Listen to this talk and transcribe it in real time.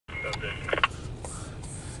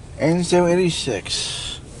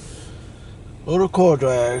N786 Loaded Coal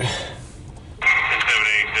drag.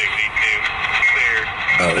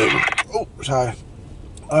 N786 Oh, sorry.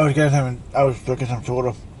 I was drinking some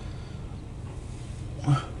soda.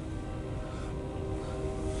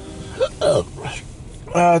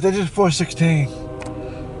 This is 416.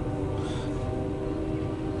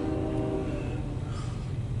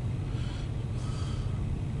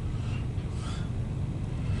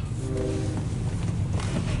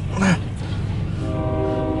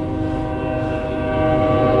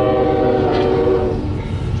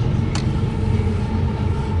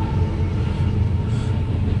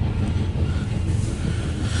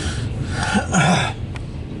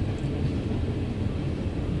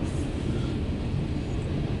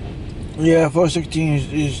 Yeah, 416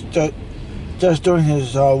 is just doing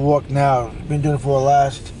his walk now. He's been doing it for the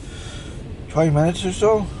last 20 minutes or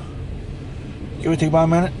so. Give or take about a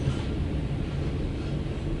minute.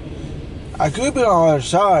 I could be on the other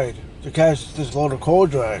side to catch this load of coal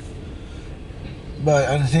drag, but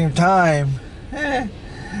at the same time,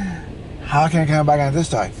 how can I come back on this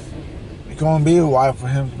side? It's going to be a while for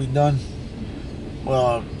him to be done.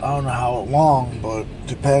 Well, I don't know how long, but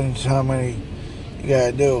depends how many you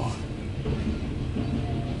gotta do.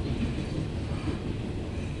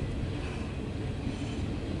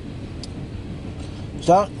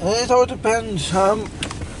 So it all depends how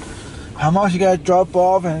much you gotta drop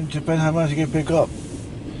off, and it depends how much you can pick up.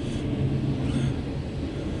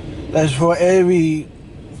 That's for every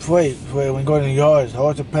freight when you go in the yards. It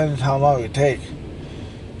all depends how long it takes,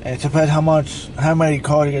 and it depends how many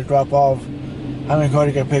cars you can drop off, how many cars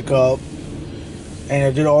you can pick up, and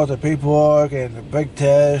they did all the paperwork and the brake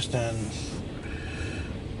test and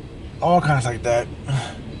all kinds like that.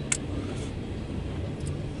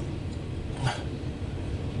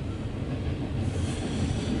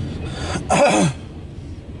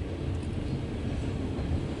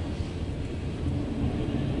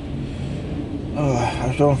 I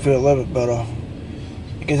still don't feel a little bit better.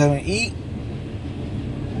 I guess I haven't eat.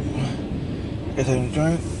 I guess I haven't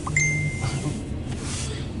drink.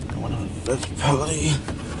 That's probably.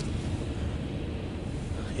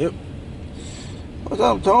 Yep. What's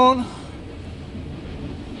up, Tone?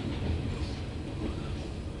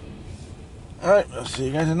 Alright, I'll see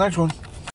you guys in the next one.